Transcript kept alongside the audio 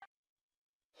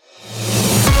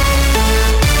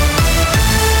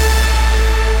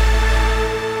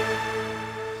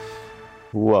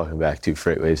Welcome back to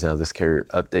FreightWaves Now. This carrier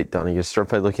update. Donny, you start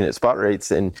by looking at spot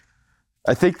rates, and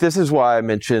I think this is why I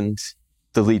mentioned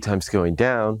the lead times going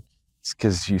down. It's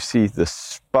because you see the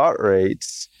spot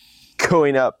rates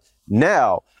going up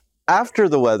now after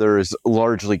the weather is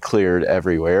largely cleared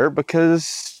everywhere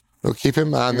because... Well, keep in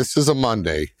mind, this is a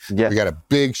Monday. Yeah. We got a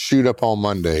big shoot up on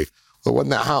Monday. But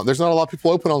wasn't that how? There's not a lot of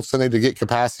people open on Sunday to get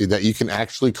capacity that you can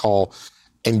actually call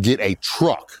and get a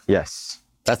truck. Yes.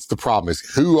 That's the problem, is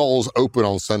who all's open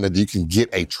on Sunday that you can get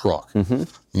a truck?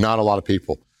 Not a lot of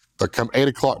people. But come 8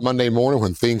 o'clock Monday morning,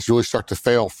 when things really start to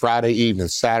fail, Friday evening,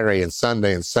 Saturday and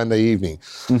Sunday evening,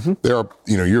 there are,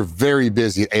 you're very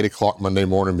busy at 8 o'clock Monday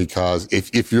morning, because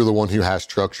if you're the one who has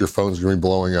trucks, your phone's going to be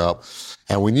blowing up.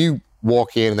 And when you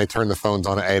walk in and they turn the phones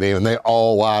on at 8 a.m. and they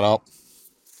all light up,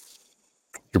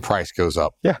 your price goes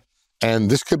up. Yeah. And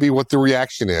this could be what the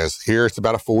reaction is. Here it's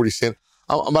about a 40 cent,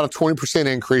 about a 20%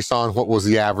 increase on what was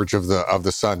the average of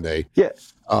the Sunday. Yeah.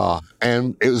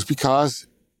 And it was because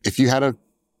if you had a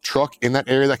truck in that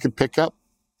area that could pick up.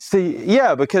 See,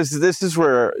 yeah, because this is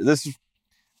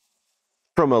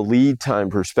from a lead time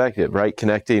perspective, right?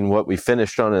 Connecting what we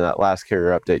finished on in that last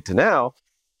carrier update to now.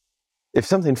 If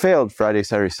something failed Friday,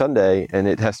 Saturday, Sunday, and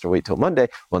it has to wait till Monday,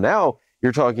 well, now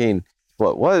you're talking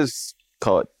what was,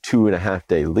 call it 2.5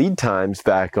 day lead times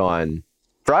back on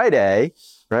Friday,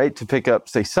 right? To pick up,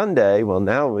 say, Sunday. Well,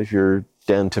 now if you're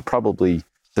down to probably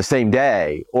the same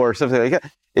day or something like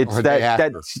that, it's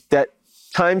that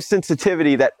time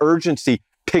sensitivity, that urgency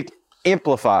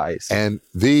amplifies. And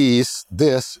this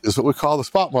is what we call the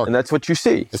spot market. And that's what you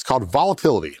see. It's called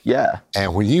volatility. Yeah.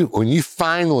 And when you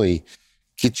finally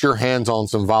get your hands on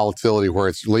some volatility where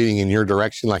it's leading in your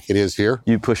direction like it is here,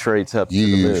 you push rates up.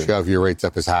 You shove your rates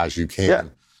up as high as you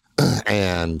can. Yeah.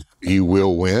 And you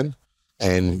will win,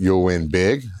 and you'll win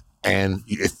big. And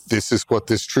if this is what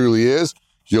this truly is,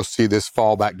 you'll see this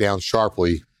fall back down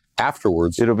sharply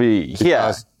afterwards. It'll be,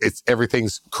 because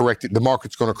everything's corrected. The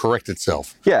market's going to correct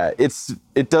itself. Yeah,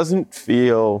 it doesn't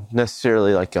feel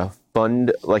necessarily like a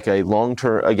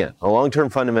long-term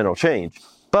fundamental change,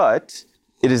 but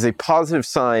it is a positive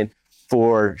sign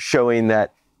for showing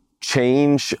that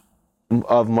change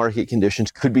of market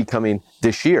conditions could be coming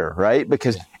this year, right?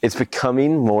 Because it's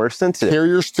becoming more sensitive.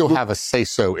 Carriers still have a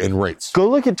say-so in rates. Go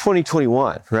look at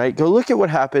 2021, right? Go look at what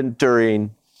happened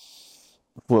during,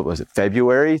 what was it,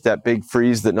 February? That big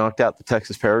freeze that knocked out the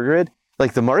Texas power grid.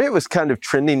 Like, the market was kind of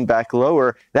trending back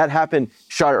lower. That happened,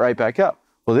 shot it right back up.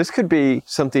 Well, this could be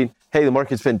something, hey, the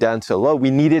market's been down so low.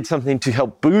 We needed something to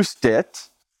help boost it.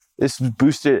 This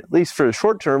boosted it, at least for the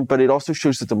short term, but it also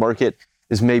shows that the market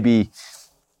is maybe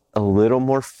a little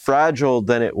more fragile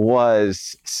than it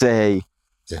was, say,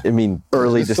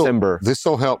 early December. This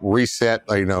will help reset.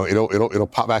 It'll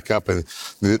pop back up, and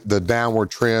the downward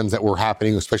trends that were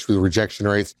happening, especially with rejection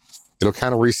rates, it'll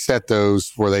kind of reset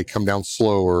those where they come down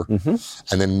slower, and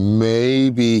then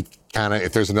maybe kind of,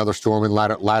 if there's another storm in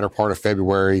latter part of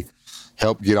February,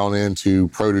 help get on into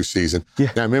produce season.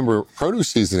 Yeah. Now, remember, produce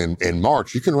season in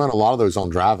March, you can run a lot of those on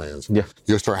dry vans. Yeah.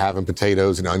 You'll start having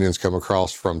potatoes and onions come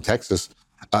across from Texas.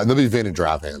 They'll be vented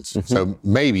dry vans. So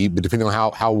maybe, but depending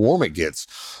on how warm it gets.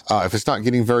 If it's not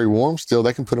getting very warm still,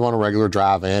 they can put them on a regular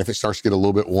dry van. If it starts to get a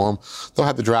little bit warm, they'll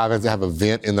have the dry vans that have a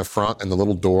vent in the front and the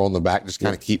little door on the back, just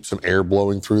kind of keep some air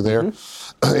blowing through there.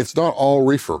 It's not all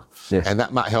reefer. Yeah. And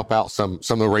that might help out some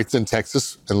of the rates in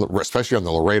Texas, and especially on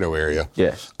the Laredo area.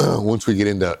 Yeah. Once we get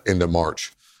into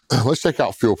March. Let's check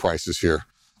out fuel prices here.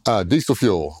 Diesel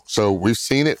fuel. So we've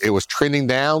seen it. It was trending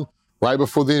down right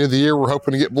before the end of the year. We're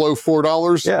hoping to get below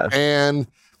 $4. Yeah. And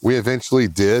we eventually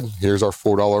did. Here's our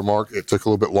 $4 mark. It took a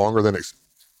little bit longer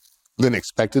than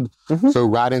expected. So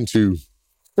right into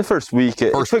the first week.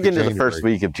 It took into the first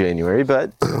week of January,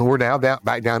 but we're now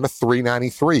back down to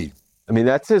 $3.93. I mean,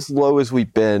 that's as low as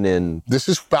we've been in. This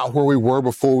is about where we were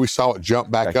before we saw it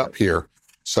jump back up here.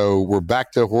 So we're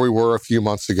back to where we were a few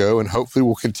months ago, and hopefully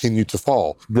we'll continue to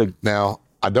fall. Now,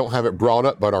 I don't have it brought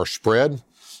up, but our spread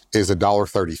is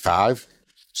 $1.35.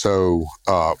 So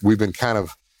we've been kind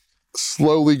of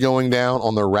slowly going down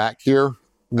on the rack here.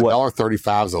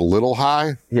 $1.35 is a little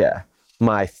high. Yeah.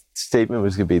 My statement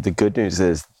was going to be, the good news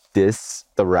is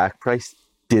the rack price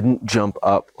didn't jump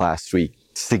up last week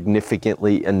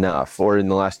significantly enough, or in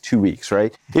the last 2 weeks,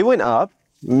 right? It went up.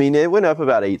 I mean, it went up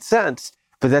about 8 cents,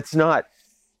 but that's not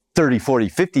 30, 40,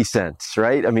 50 cents,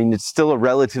 right? I mean, it's still a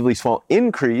relatively small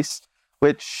increase,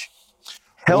 which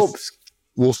helps.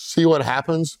 We'll see what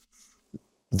happens.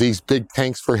 These big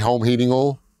tanks for home heating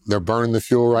oil, they're burning the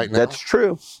fuel right now. That's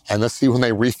true. And let's see when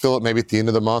they refill it, maybe at the end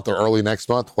of the month or early next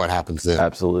month, what happens then.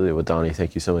 Absolutely. Well, Donny,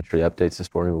 thank you so much for the updates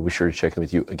this morning. We'll be sure to check in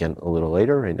with you again a little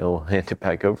later. Right now, we'll hand it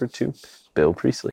back over to Bill Priestley.